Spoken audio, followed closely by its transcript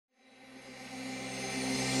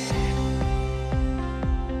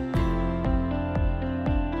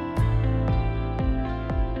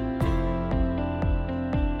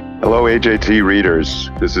AJT readers.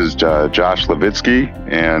 This is Josh Levitsky,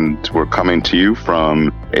 and we're coming to you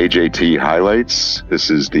from AJT Highlights. This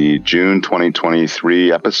is the June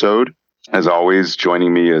 2023 episode. As always,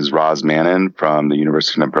 joining me is Roz Mannon from the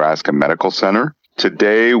University of Nebraska Medical Center.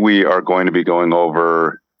 Today, we are going to be going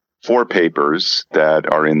over 4 papers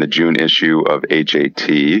that are in the June issue of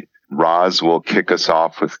AJT. Roz will kick us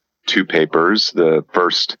off with 2 papers. The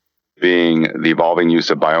first being The Evolving Use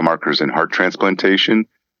of Biomarkers in Heart Transplantation,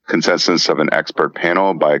 Consensus of an Expert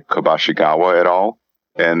Panel by Kobashigawa et al.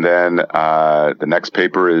 And then the next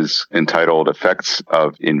paper is entitled Effects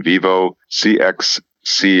of In Vivo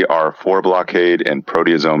CXCR4 Blockade and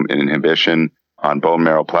Proteasome Inhibition on Bone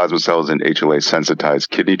Marrow Plasma Cells in HLA-Sensitized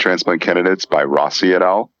Kidney Transplant Candidates by Rossi et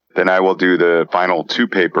al. Then I will do the final 2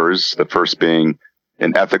 papers, the first being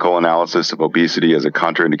An Ethical Analysis of Obesity as a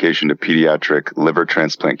Contraindication to Pediatric Liver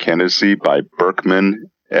Transplant Candidacy by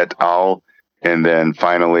Berkman et al. And then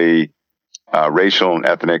finally, Racial and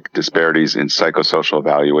Ethnic Disparities in Psychosocial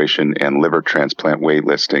Evaluation and Liver Transplant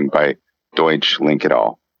Waitlisting by Deutsch, Link et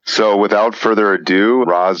al. So without further ado,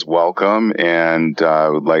 Roz, welcome. And I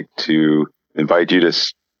would like to invite you to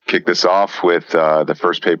kick this off with the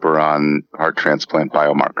first paper on heart transplant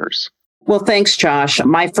biomarkers. Well, thanks, Josh.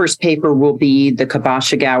 My first paper will be the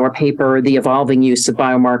Kobashigawa paper, The Evolving Use of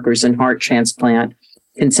Biomarkers in Heart Transplant,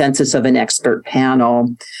 Consensus of an Expert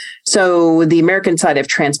Panel. So the American Society of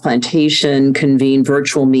Transplantation convened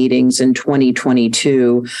virtual meetings in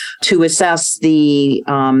 2022 to assess the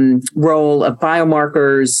role of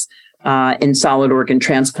biomarkers in solid organ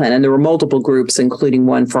transplant. And there were multiple groups, including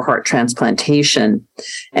one for heart transplantation.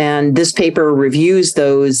 And this paper reviews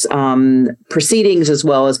those proceedings as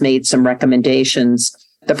well as made some recommendations.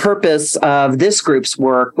 The purpose of this group's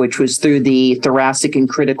work, which was through the thoracic and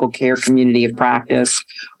critical care community of practice,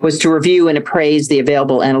 was to review and appraise the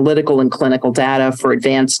available analytical and clinical data for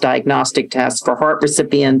advanced diagnostic tests for heart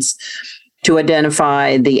recipients, to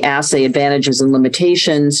identify the assay advantages and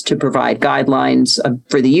limitations, to provide guidelines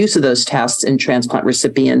for the use of those tests in transplant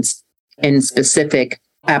recipients in specific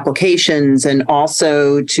applications, and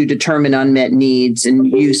also to determine unmet needs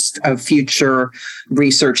and use of future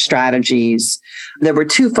research strategies. There were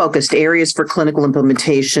 2 focused areas for clinical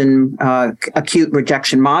implementation: acute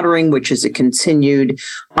rejection monitoring, which is a continued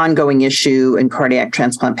ongoing issue in cardiac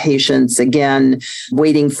transplant patients. Again,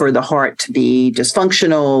 waiting for the heart to be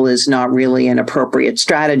dysfunctional is not really an appropriate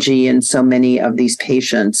strategy, and so many of these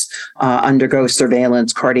patients undergo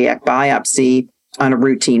surveillance cardiac biopsy on a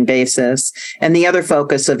routine basis. And the other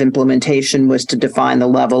focus of implementation was to define the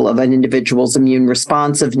level of an individual's immune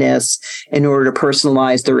responsiveness in order to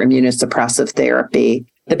personalize their immunosuppressive therapy.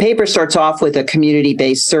 The paper starts off with a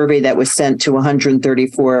community-based survey that was sent to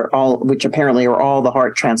 134, which apparently are all the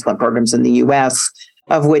heart transplant programs in the U.S.,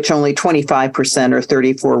 of which only 25% or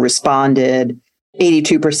 34 responded.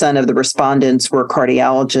 82% of the respondents were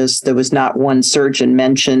cardiologists. There was not one surgeon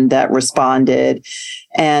mentioned that responded.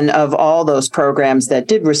 And of all those programs that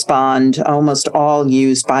did respond, almost all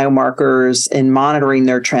used biomarkers in monitoring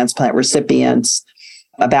their transplant recipients.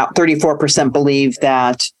 About 34% believe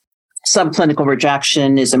that subclinical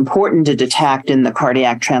rejection is important to detect in the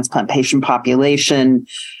cardiac transplant patient population.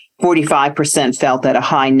 45% felt that a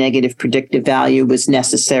high negative predictive value was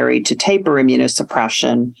necessary to taper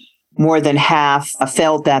immunosuppression. More than half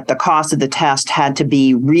felt that the cost of the test had to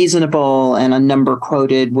be reasonable, and a number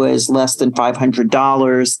quoted was less than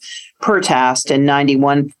 $500 per test, and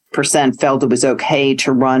 91% felt it was okay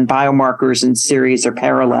to run biomarkers in series or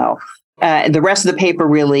parallel. The rest of the paper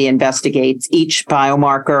really investigates each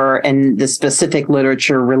biomarker and the specific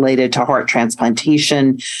literature related to heart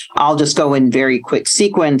transplantation. I'll just go in very quick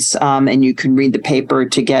sequence, and you can read the paper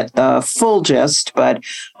to get the full gist. But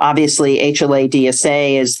obviously,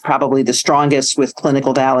 HLA-DSA is probably the strongest with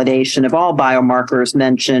clinical validation of all biomarkers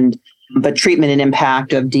mentioned. But treatment and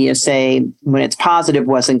impact of DSA, when it's positive,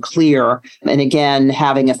 wasn't clear. And again,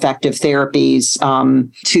 having effective therapies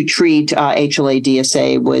to treat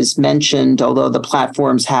HLA-DSA was mentioned, although the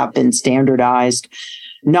platforms have been standardized.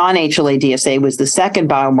 Non-HLA-DSA was the second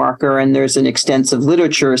biomarker, and there's an extensive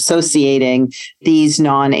literature associating these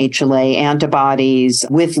non-HLA antibodies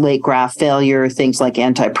with late graft failure, things like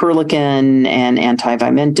antiperlican and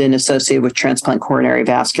antivimentin associated with transplant coronary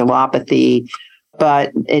vasculopathy.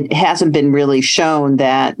 But it hasn't been really shown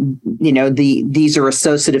that, these are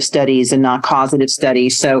associative studies and not causative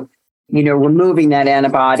studies. So, removing that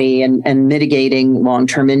antibody and mitigating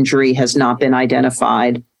long-term injury has not been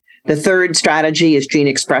identified. The third strategy is gene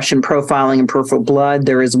expression profiling in peripheral blood.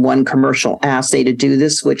 There is one commercial assay to do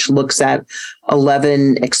this, which looks at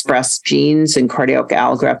 11 expressed genes in cardiac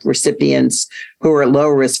allograft recipients who are at low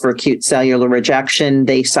risk for acute cellular rejection.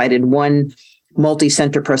 They cited one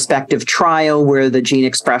multi-center prospective trial where the gene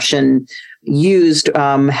expression used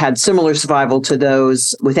had similar survival to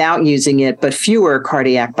those without using it, but fewer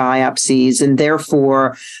cardiac biopsies. And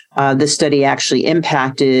therefore, this study actually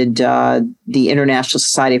impacted the International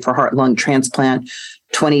Society for Heart-Lung Transplant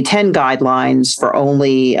 2010 guidelines for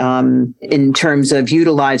only in terms of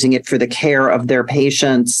utilizing it for the care of their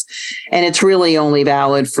patients. And it's really only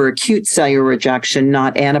valid for acute cellular rejection,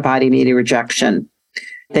 not antibody-mediated rejection.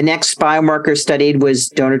 The next biomarker studied was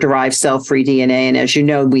donor-derived cell-free DNA. And as you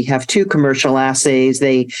know, we have two commercial assays.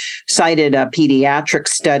 They cited a pediatric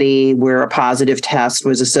study where a positive test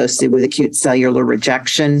was associated with acute cellular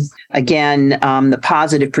rejection. Again, the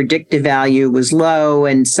positive predictive value was low.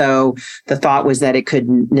 And so the thought was that it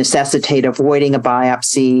could necessitate avoiding a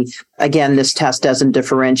biopsy. Again, this test doesn't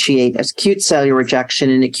differentiate acute cellular rejection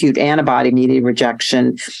and acute antibody-mediated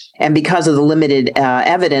rejection. And because of the limited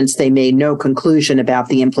evidence, they made no conclusion about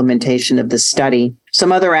the implementation of the study.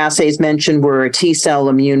 Some other assays mentioned were a T-cell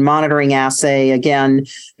immune monitoring assay, again,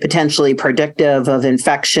 potentially predictive of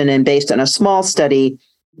infection, and based on a small study,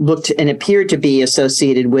 looked and appeared to be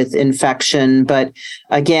associated with infection. But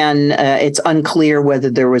again, it's unclear whether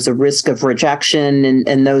there was a risk of rejection,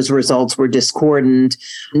 and those results were discordant.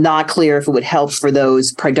 Not clear if it would help for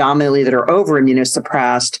those predominantly that are over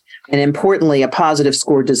immunosuppressed. And importantly, a positive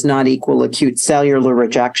score does not equal acute cellular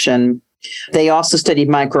rejection. They also studied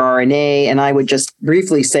microRNA, and I would just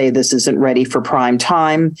briefly say this isn't ready for prime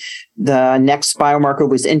time. The next biomarker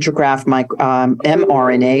was intragraft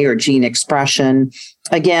mRNA, or gene expression.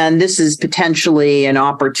 Again, this is potentially an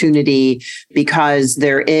opportunity because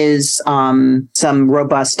there is some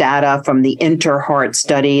robust data from the InterHeart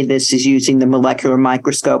study. This is using the molecular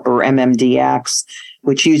microscope, or MMDX,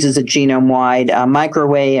 which uses a genome-wide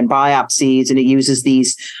microarray and biopsies, and it uses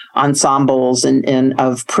these ensembles and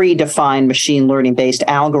of predefined machine learning-based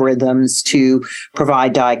algorithms to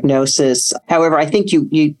provide diagnosis. However, I think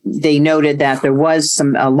they noted that there was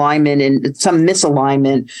some alignment and some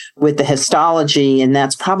misalignment with the histology, and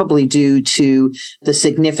that's probably due to the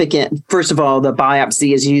significant, first of all, the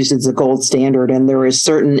biopsy is used as a gold standard, and there is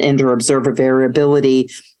certain inter-observer variability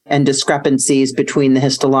and discrepancies between the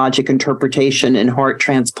histologic interpretation and heart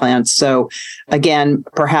transplants. So again,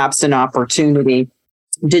 perhaps an opportunity.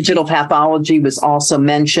 Digital pathology was also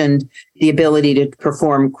mentioned, the ability to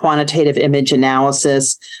perform quantitative image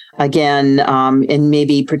analysis, again, and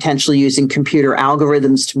maybe potentially using computer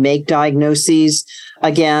algorithms to make diagnoses.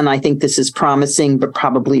 Again, I think this is promising, but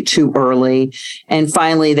probably too early. And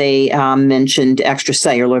finally, they mentioned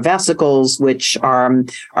extracellular vesicles, which are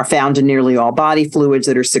found in nearly all body fluids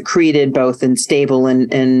that are secreted both in stable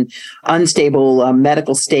and unstable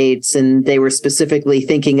medical states. And they were specifically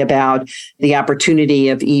thinking about the opportunity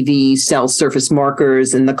of EV cell surface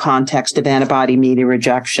markers in the context of antibody-mediated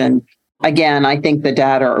rejection. Again, I think the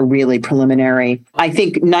data are really preliminary. I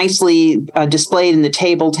think nicely displayed in the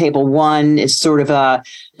table 1 is sort of a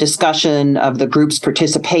discussion of the group's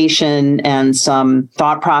participation and some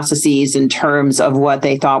thought processes in terms of what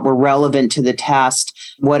they thought were relevant to the test,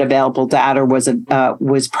 what available data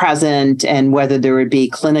was present, and whether there would be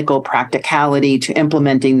clinical practicality to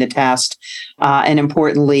implementing the test, and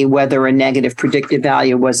importantly, whether a negative predictive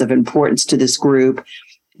value was of importance to this group.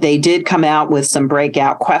 They did come out with some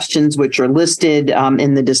breakout questions, which are listed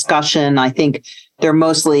in the discussion. I think they're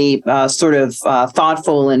mostly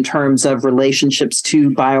thoughtful in terms of relationships to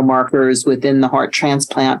biomarkers within the heart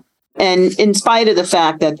transplant. And in spite of the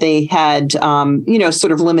fact that they had,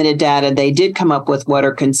 sort of limited data, they did come up with what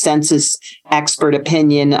are consensus expert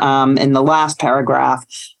opinion in the last paragraph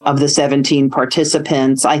of the 17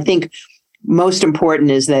 participants. I think most important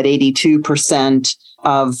is that 82%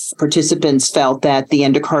 of participants felt that the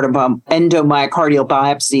endomyocardial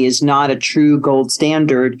biopsy is not a true gold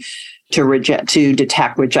standard to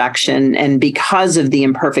detect rejection. And because of the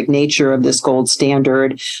imperfect nature of this gold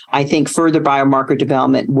standard, I think further biomarker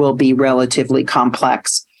development will be relatively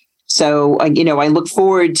complex. So, I look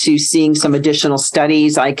forward to seeing some additional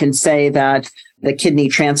studies. I can say that the kidney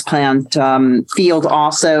transplant field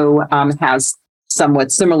also has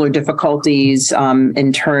somewhat similar difficulties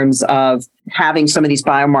in terms of having some of these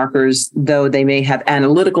biomarkers, though they may have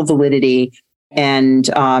analytical validity and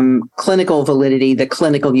clinical validity, the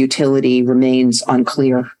clinical utility remains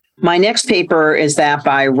unclear. My next paper is that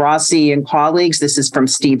by Rossi and colleagues. This is from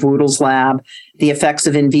Steve Woodle's lab, the effects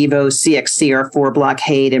of in vivo CXCR4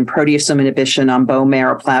 blockade and proteasome inhibition on bone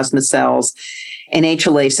marrow plasma cells. and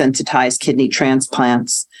HLA-sensitized kidney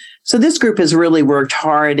transplants. So this group has really worked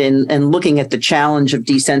hard in looking at the challenge of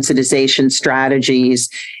desensitization strategies.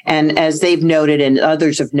 And as they've noted and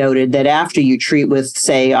others have noted, that after you treat with,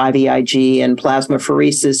 say, IVIG and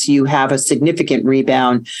plasmapheresis, you have a significant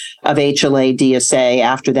rebound of HLA-DSA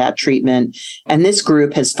after that treatment. And this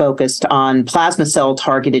group has focused on plasma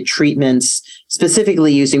cell-targeted treatments,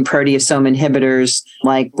 specifically using proteasome inhibitors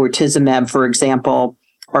like bortezomib, for example,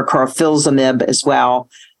 or carfilzomib as well.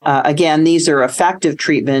 Again, these are effective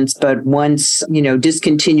treatments, but once,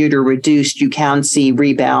 discontinued or reduced, you can see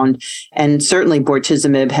rebound. And certainly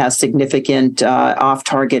bortezomib has significant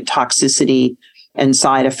off-target toxicity and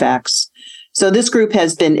side effects. So this group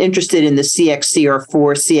has been interested in the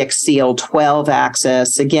CXCR4, CXCL12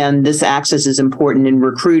 axis. Again, this axis is important in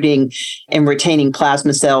recruiting and retaining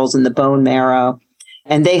plasma cells in the bone marrow.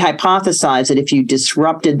 And they hypothesized that if you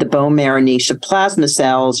disrupted the bone marrow niche of plasma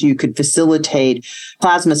cells, you could facilitate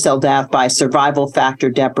plasma cell death by survival factor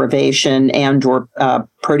deprivation and or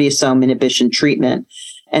proteasome inhibition treatment.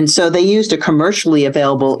 And so they used a commercially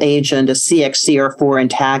available agent, a CXCR4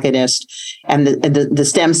 antagonist, and the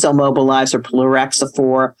stem cell mobilizer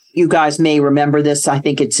plerixafor. You guys may remember this. I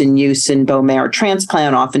think it's in use in bone marrow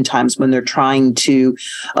transplant, oftentimes when they're trying to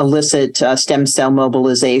elicit stem cell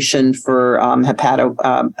mobilization for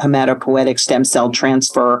hematopoietic stem cell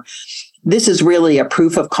transfer. This is really a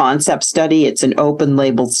proof of concept study. It's an open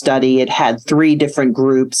label study. It had 3 different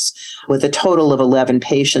groups with a total of 11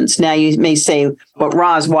 patients. Now you may say, but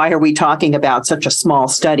Roz, why are we talking about such a small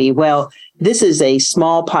study? Well, this is a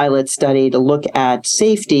small pilot study to look at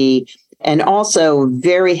safety and also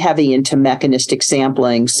very heavy into mechanistic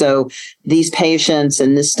sampling. So these patients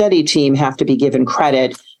and this study team have to be given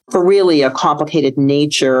credit for really a complicated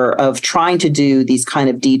nature of trying to do these kind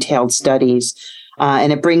of detailed studies.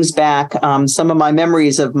 And it brings back some of my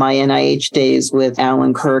memories of my NIH days with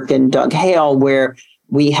Alan Kirk and Doug Hale, where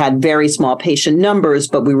we had very small patient numbers,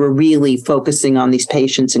 but we were really focusing on these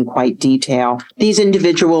patients in quite detail. These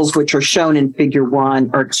individuals, which are shown in Figure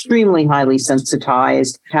 1, are extremely highly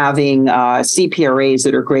sensitized, having CPRAs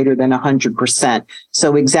that are greater than 100%.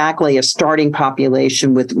 So exactly a starting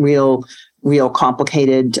population with real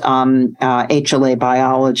complicated HLA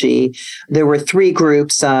biology. There were 3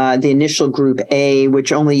 groups, the initial group A,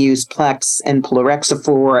 which only used Plex and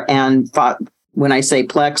plerixafor, and when I say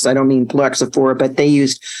Plex, I don't mean plerixafor, but they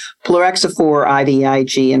used plerixafor,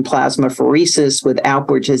 IVIG, and plasmapheresis without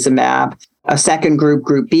bortezomib. A second group,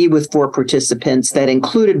 Group B, with 4 participants that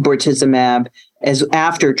included bortezomib as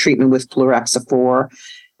after treatment with plerixafor.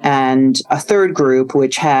 And a third group,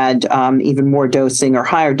 which had even more dosing or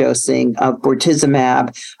higher dosing of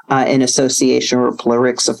bortezomib in association with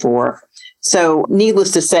plerixafor. So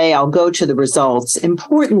needless to say, I'll go to the results.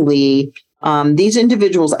 Importantly, these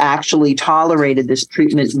individuals actually tolerated this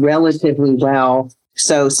treatment relatively well.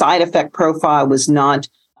 So side effect profile was not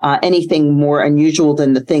anything more unusual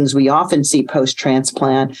than the things we often see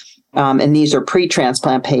post-transplant. And these are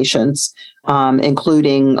pre-transplant patients,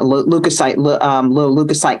 including low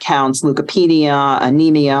leukocyte counts, leukopenia,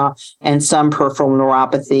 anemia, and some peripheral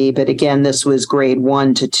neuropathy. But again, this was grade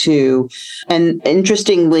 1 to 2. And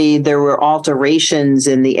interestingly, there were alterations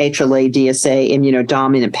in the HLA-DSA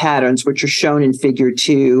immunodominant patterns, which are shown in Figure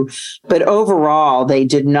 2. But overall, they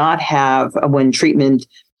did not have, when treatment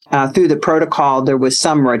through the protocol, there was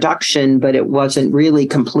some reduction, but it wasn't really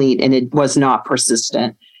complete and it was not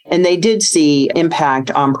persistent. And they did see impact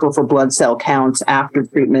on peripheral blood cell counts after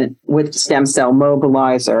treatment with stem cell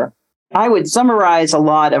mobilizer. I would summarize a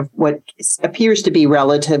lot of what appears to be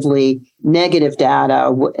relatively negative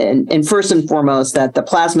data. And first and foremost, that the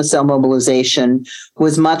plasma cell mobilization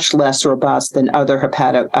was much less robust than other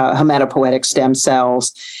hematopoietic stem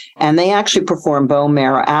cells. And they actually performed bone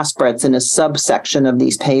marrow aspirates in a subsection of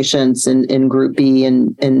these patients in Group B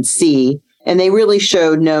and C. And they really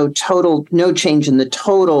showed no change in the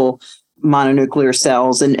total mononuclear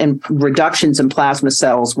cells, and reductions in plasma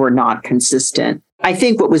cells were not consistent. I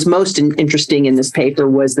think what was most interesting in this paper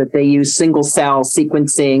was that they used single cell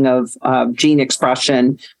sequencing of gene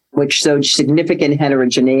expression, which showed significant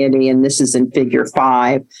heterogeneity, and this is in Figure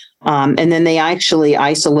 5. And then they actually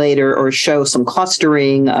isolate or show some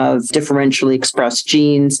clustering of differentially expressed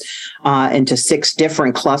genes into 6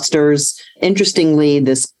 different clusters. Interestingly,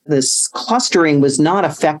 this clustering was not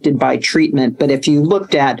affected by treatment, but if you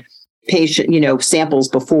looked at patient, samples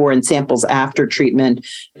before and samples after treatment,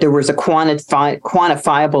 there was a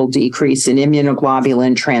quantifiable decrease in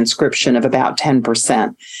immunoglobulin transcription of about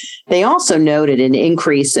 10%. They also noted an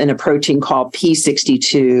increase in a protein called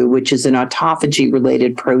P62, which is an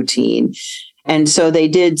autophagy-related protein. And so they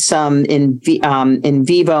did some in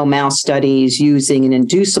vivo mouse studies using an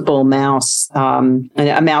inducible mouse,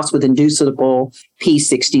 a mouse with inducible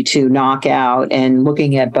P62 knockout, and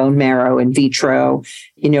looking at bone marrow in vitro.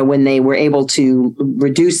 When they were able to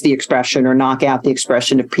reduce the expression or knock out the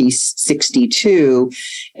expression of P62,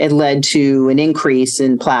 it led to an increase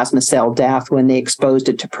in plasma cell death when they exposed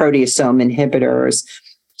it to proteasome inhibitors.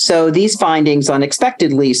 So these findings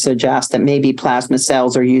unexpectedly suggest that maybe plasma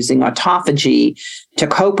cells are using autophagy to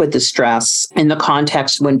cope with the stress in the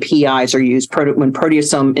context when PIs are used, when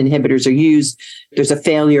proteasome inhibitors are used, there's a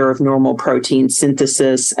failure of normal protein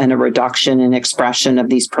synthesis and a reduction in expression of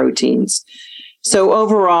these proteins. So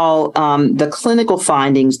overall, the clinical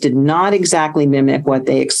findings did not exactly mimic what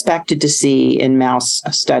they expected to see in mouse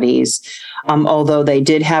studies, although they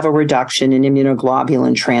did have a reduction in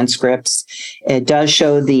immunoglobulin transcripts. It does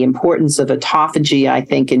show the importance of autophagy, I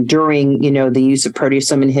think, during, the use of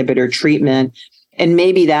proteasome inhibitor treatment. And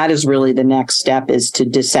maybe that is really the next step, is to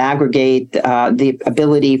disaggregate the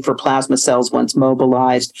ability for plasma cells, once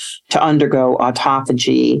mobilized, to undergo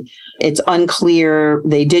autophagy. It's unclear.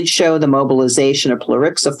 They did show the mobilization of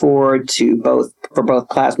plerixafor for both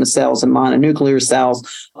plasma cells and mononuclear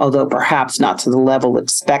cells, although perhaps not to the level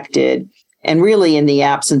expected. And really, in the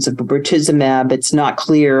absence of bertuzumab, it's not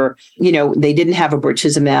clear. They didn't have a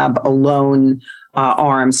bertuzumab alone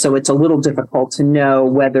arm, so it's a little difficult to know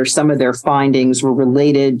whether some of their findings were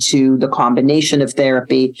related to the combination of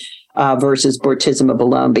therapy versus bortezomib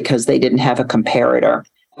alone, because they didn't have a comparator.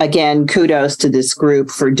 Again, kudos to this group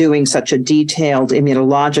for doing such a detailed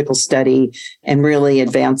immunological study and really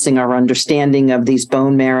advancing our understanding of these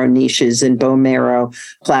bone marrow niches and bone marrow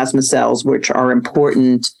plasma cells, which are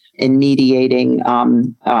important in mediating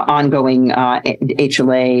ongoing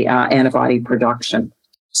HLA antibody production.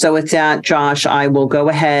 So with that, Josh, I will go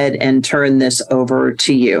ahead and turn this over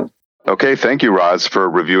to you. Okay, thank you, Roz, for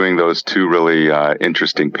reviewing those two really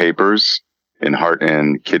interesting papers in heart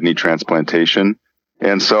and kidney transplantation.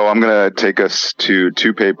 And so I'm going to take us to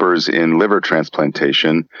two papers in liver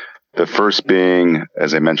transplantation. The first being,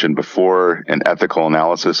 as I mentioned before, an ethical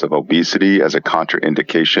analysis of obesity as a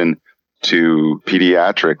contraindication to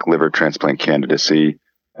pediatric liver transplant candidacy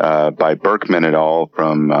by Berkman et al.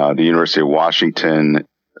 From the University of Washington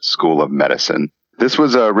School of Medicine. This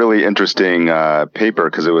was a really interesting paper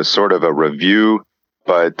because it was sort of a review,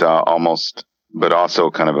 but also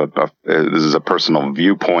kind of this is a personal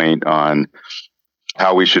viewpoint on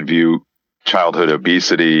how we should view childhood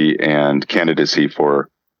obesity and candidacy for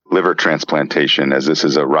liver transplantation, as this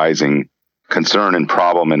is a rising concern and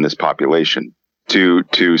problem in this population.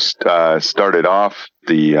 To start it off,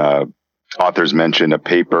 the authors mentioned a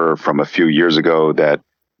paper from a few years ago that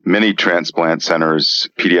many transplant centers,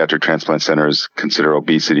 pediatric transplant centers, consider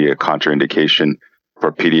obesity a contraindication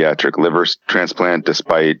for pediatric liver transplant,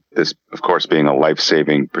 despite this, of course, being a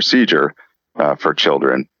life-saving procedure for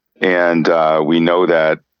children. And we know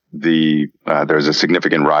that there's a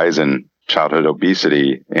significant rise in childhood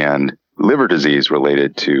obesity and liver disease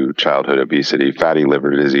related to childhood obesity, fatty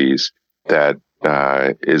liver disease, that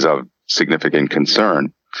is of significant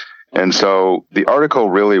concern. And so the article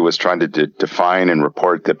really was trying to define and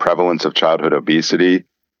report the prevalence of childhood obesity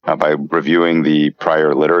by reviewing the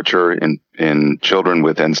prior literature in children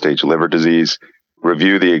with end-stage liver disease,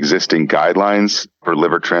 review the existing guidelines for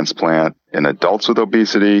liver transplant in adults with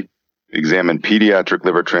obesity, examine pediatric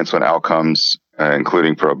liver transplant outcomes,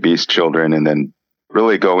 including for obese children, and then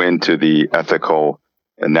really go into the ethical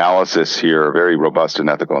analysis here, a very robust and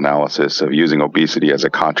ethical analysis of using obesity as a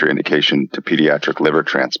contraindication to pediatric liver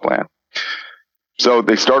transplant. So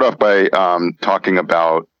they start off by talking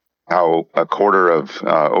about how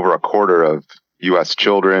over a quarter of U.S.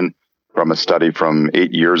 children from a study from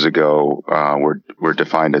 8 years ago were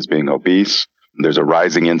defined as being obese. There's a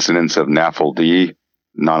rising incidence of NAFLD,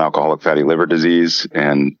 non-alcoholic fatty liver disease,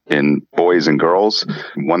 and in boys and girls,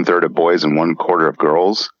 1/3 of boys and 1/4 of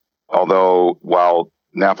girls. Although while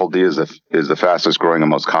NAFLD is the fastest growing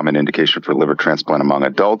and most common indication for liver transplant among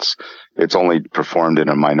adults, it's only performed in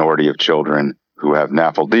a minority of children who have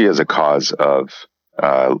NAFLD as a cause of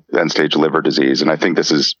end-stage liver disease. And I think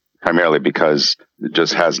this is primarily because it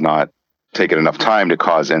just has not taken enough time to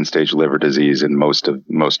cause end-stage liver disease in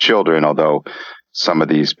most children, although some of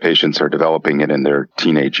these patients are developing it in their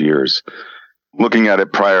teenage years. Looking at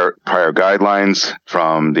it, prior guidelines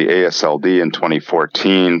from the ASLD in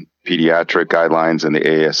 2014, pediatric guidelines, and the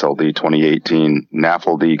ASLD 2018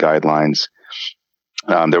 NAFLD guidelines,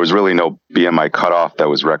 there was really no BMI cutoff that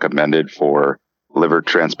was recommended for liver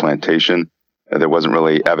transplantation. There wasn't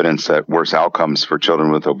really evidence that worse outcomes for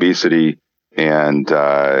children with obesity, and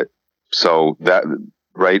so that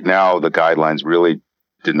right now, the guidelines really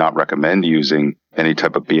did not recommend using any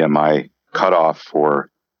type of BMI cutoff for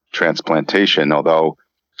transplantation, although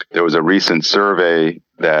there was a recent survey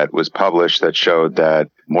that was published that showed that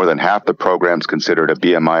more than half the programs considered a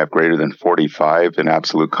BMI of greater than 45 an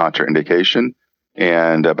absolute contraindication,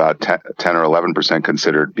 and about 10 or 11%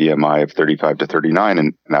 considered BMI of 35 to 39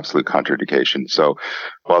 an absolute contraindication. So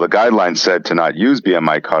while the guidelines said to not use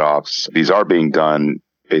BMI cutoffs, these are being done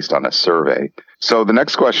based on a survey. So the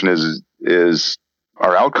next question is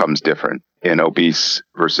are outcomes different in obese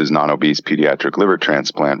versus non-obese pediatric liver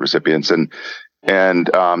transplant recipients? And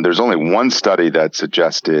there's only one study that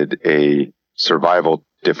suggested a survival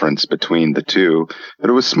difference between the two, but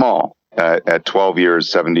it was small. At 12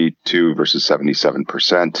 years, 72 versus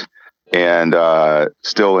 77%. And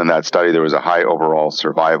still in that study, there was a high overall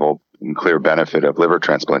survival and clear benefit of liver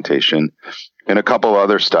transplantation. And a couple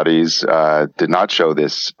other studies did not show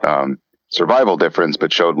this survival difference,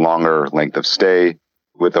 but showed longer length of stay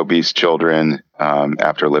with obese children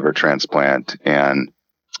after liver transplant, and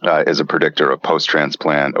is a predictor of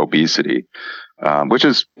post-transplant obesity,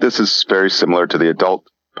 this is very similar to the adult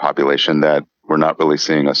population, that we're not really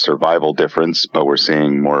seeing a survival difference, but we're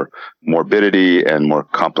seeing more morbidity and more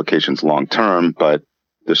complications long-term, but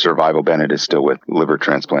the survival benefit is still with liver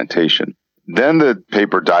transplantation. Then the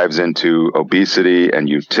paper dives into obesity and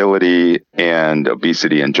utility, and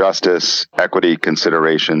obesity and justice, equity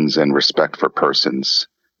considerations, and respect for persons.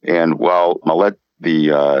 And while I'll let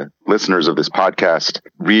the listeners of this podcast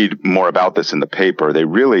read more about this in the paper, they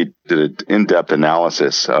really did an in-depth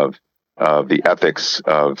analysis of the ethics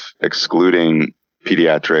of excluding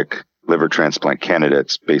pediatric liver transplant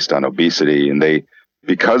candidates based on obesity. And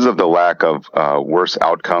because of the lack of worse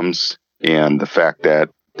outcomes and the fact that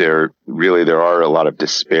there are a lot of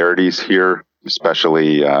disparities here,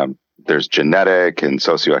 especially there's genetic and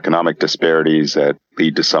socioeconomic disparities that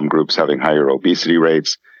lead to some groups having higher obesity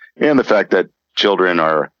rates, and the fact that children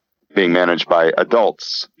are being managed by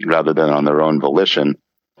adults rather than on their own volition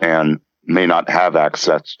and may not have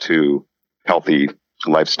access to healthy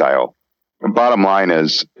lifestyle. The bottom line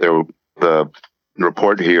is the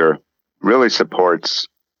report here really supports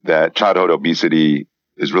that childhood obesity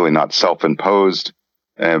is really not self-imposed,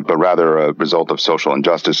 but rather a result of social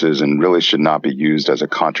injustices, and really should not be used as a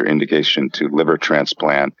contraindication to liver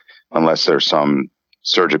transplant unless there's some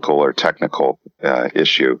surgical or technical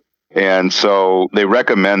issue. And so they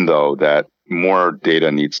recommend, though, that more data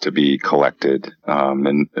needs to be collected,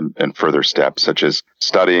 and further steps, such as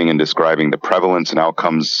studying and describing the prevalence and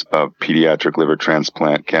outcomes of pediatric liver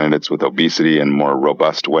transplant candidates with obesity in a more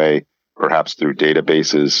robust way, perhaps through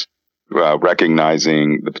databases,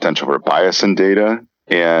 recognizing the potential for bias in data.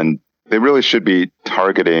 And they really should be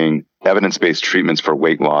targeting evidence-based treatments for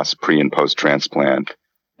weight loss pre and post-transplant,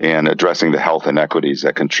 and addressing the health inequities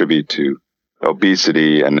that contribute to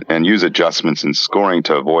obesity, and use adjustments in scoring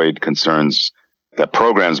to avoid concerns that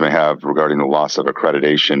programs may have regarding the loss of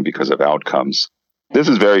accreditation because of outcomes. This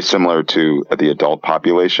is very similar to the adult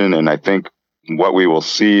population, and I think what we will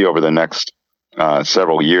see over the next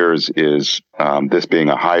several years is this being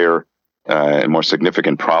a higher and more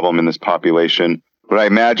significant problem in this population. But I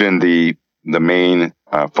imagine the main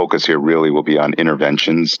focus here really will be on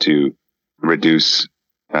interventions to reduce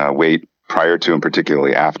weight prior to and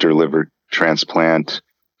particularly after liver transplant,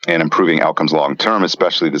 and improving outcomes long term,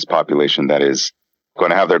 especially this population that is going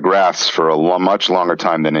to have their grafts for a much longer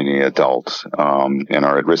time than any adult, and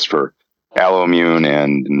are at risk for alloimmune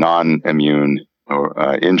and non-immune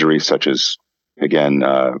injuries, such as, again,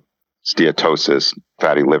 steatosis,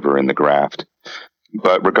 fatty liver in the graft.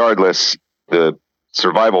 But regardless, the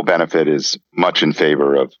survival benefit is much in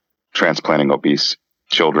favor of transplanting obese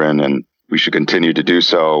children, and we should continue to do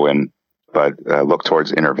so, but look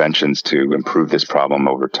towards interventions to improve this problem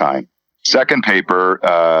over time. Second paper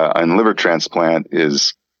on liver transplant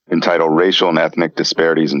is entitled Racial and Ethnic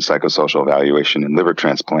Disparities in Psychosocial Evaluation in Liver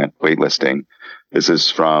Transplant Waitlisting. This is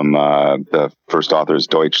from the first author's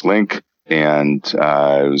Deutsch Link, and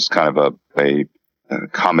it was kind of a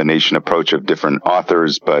combination approach of different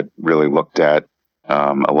authors, but really looked at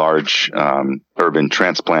a large urban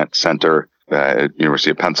transplant center at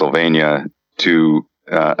University of Pennsylvania to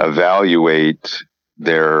evaluate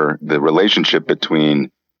the relationship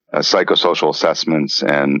between psychosocial assessments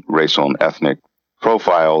and racial and ethnic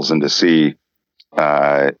profiles, and to see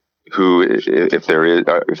if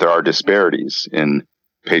there are disparities in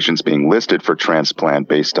patients being listed for transplant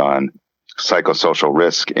based on psychosocial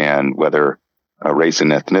risk, and whether race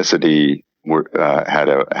and ethnicity had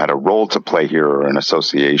a role to play here, or an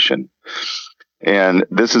association. And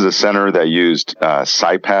this is a center that used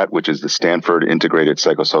SIPAT, which is the Stanford Integrated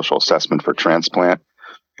Psychosocial Assessment for Transplant.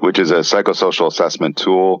 which is a psychosocial assessment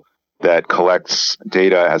tool that collects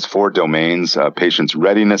data, has 4 domains: patient's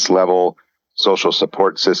readiness level, social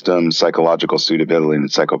support systems, psychological suitability and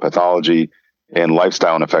psychopathology, and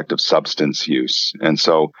lifestyle and effective substance use. And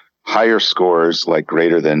so higher scores, like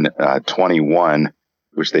greater than 21,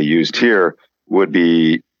 which they used here, would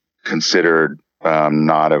be considered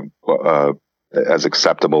not as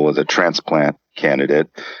acceptable as a transplant candidate,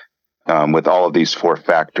 with all of these 4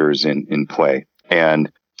 factors in play.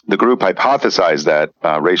 And the group hypothesized that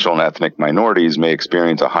racial and ethnic minorities may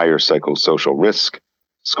experience a higher psychosocial risk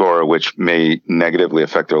score, which may negatively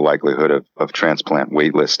affect their likelihood of transplant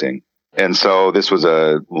waitlisting. And so this was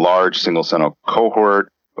a large single-center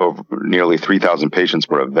cohort. Over nearly 3,000 patients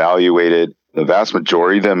were evaluated. The vast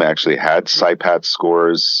majority of them actually had SIPAT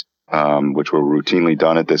scores, which were routinely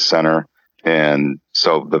done at this center. And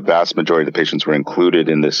so the vast majority of the patients were included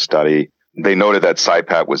in this study. They noted that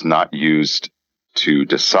SIPAT was not used to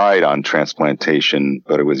decide on transplantation,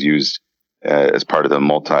 but it was used as part of the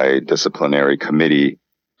multidisciplinary committee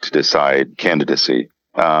to decide candidacy.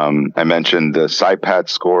 I mentioned the SIPAT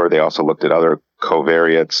score. They also looked at other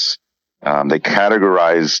covariates. They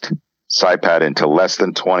categorized SIPAT into less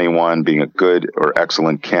than 21 being a good or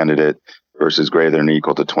excellent candidate versus greater than or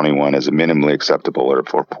equal to 21 as a minimally acceptable or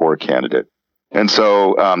for poor candidate. And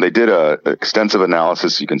so they did an extensive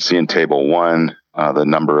analysis. You can see in Table 1 the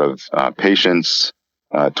number of patients,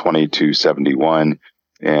 20 to 71,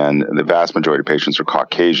 and the vast majority of patients were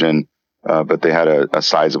Caucasian, but they had a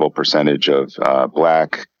sizable percentage of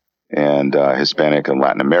Black and Hispanic and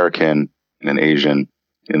Latin American and Asian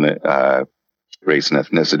in the race and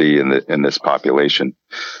ethnicity in this population.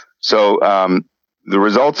 So the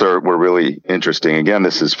results were really interesting. Again,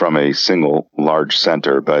 this is from a single large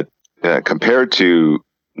center, but compared to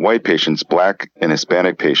white patients, Black and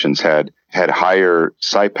Hispanic patients had higher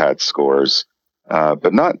SIPAT scores,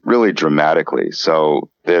 but not really dramatically. So,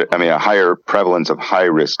 a higher prevalence of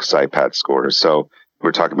high-risk SIPAT scores. So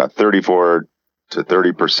we're talking about 34 to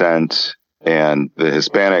 30%, and the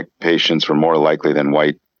Hispanic patients were more likely than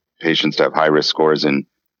white patients to have high-risk scores in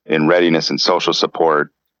readiness and social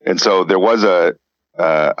support. And so there was a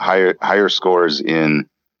higher scores in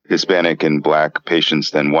Hispanic and Black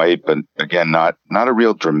patients than white, but again, not a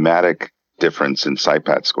real dramatic difference in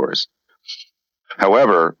SIPAT scores.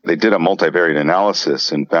 However, they did a multivariate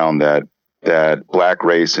analysis and found that Black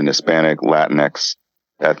race and Hispanic Latinx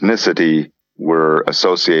ethnicity were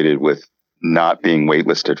associated with not being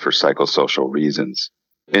waitlisted for psychosocial reasons.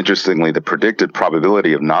 Interestingly, the predicted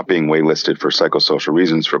probability of not being waitlisted for psychosocial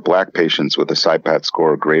reasons for Black patients with a SIPAT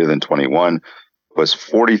score greater than 21 was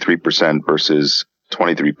 43% versus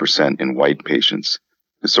 23% in white patients.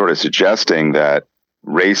 It's sort of suggesting that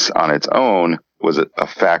race on its own was a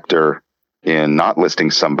factor in not listing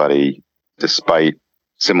somebody despite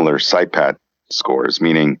similar SIPAT scores,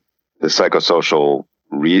 meaning the psychosocial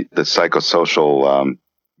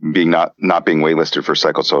being not being waitlisted for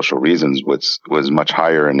psychosocial reasons was much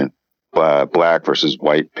higher in Black versus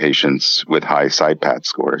white patients with high SIPAT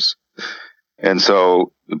scores. And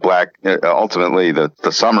so ultimately the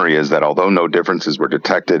summary is that although no differences were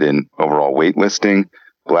detected in overall waitlisting,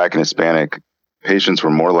 Black and Hispanic patients were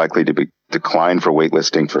more likely to be declined for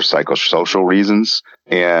waitlisting for psychosocial reasons.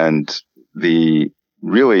 And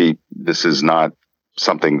this is not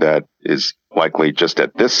something that is likely just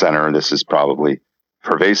at this center. This is probably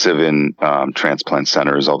pervasive in transplant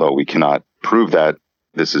centers, although we cannot prove that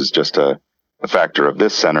this is just a factor of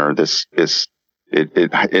this center.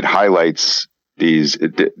 It highlights these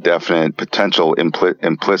definite potential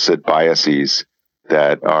implicit biases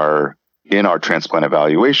that are in our transplant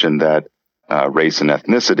evaluation, that race and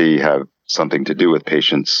ethnicity have something to do with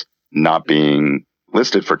patients not being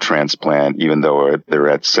listed for transplant, even though they're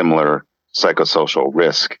at similar psychosocial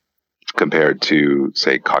risk compared to,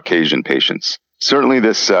 say, Caucasian patients. Certainly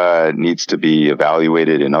this needs to be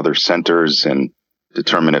evaluated in other centers and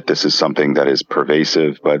determine if this is something that is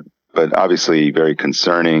pervasive, but obviously very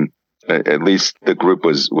concerning. At least the group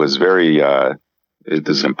was very,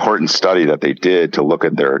 this important study that they did to look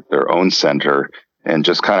at their own center and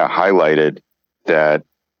just kind of highlighted that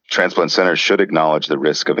transplant centers should acknowledge the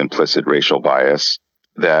risk of implicit racial bias,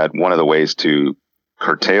 that one of the ways to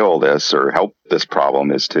curtail this or help this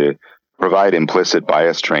problem is to provide implicit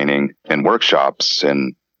bias training and workshops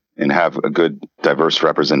and have a good diverse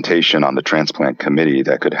representation on the transplant committee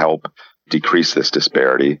that could help decrease this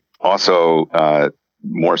disparity. Also,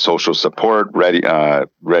 more social support,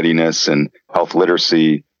 readiness, and health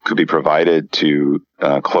literacy could be provided to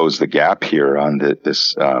close the gap here on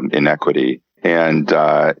this inequity. And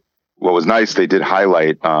what was nice, they did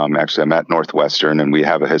highlight, actually I'm at Northwestern, and we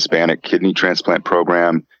have a Hispanic kidney transplant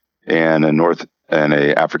program and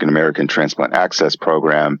a African-American transplant access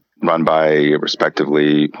program run by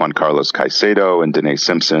respectively Juan Carlos Caicedo and Danae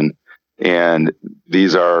Simpson. And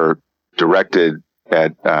these are directed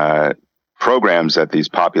at programs at these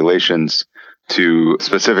populations to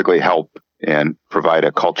specifically help and provide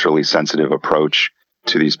a culturally sensitive approach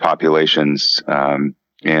to these populations,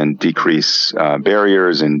 and decrease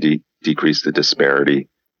barriers and decrease the disparity.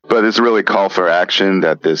 But it's really a call for action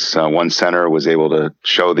that this one center was able to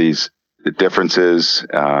show these differences.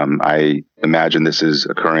 I imagine this is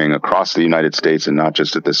occurring across the United States and not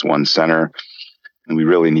just at this one center. And we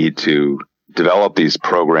really need to develop these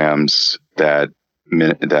programs that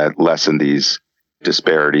lessen these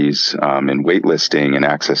disparities in waitlisting and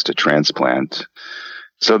access to transplant.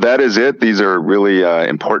 So that is it. These are really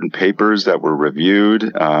important papers that were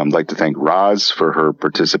reviewed. I'd like to thank Roz for her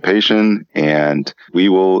participation, and we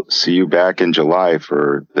will see you back in July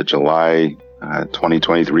for the July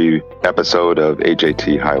 2023 episode of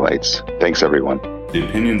AJT Highlights. Thanks, everyone. The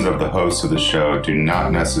opinions of the hosts of the show do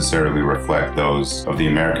not necessarily reflect those of the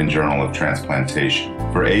American Journal of Transplantation.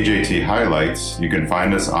 For AJT Highlights, you can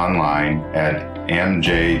find us online at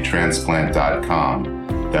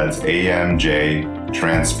amjtransplant.com. That's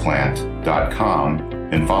amjtransplant.com,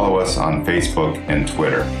 and follow us on Facebook and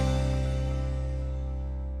Twitter.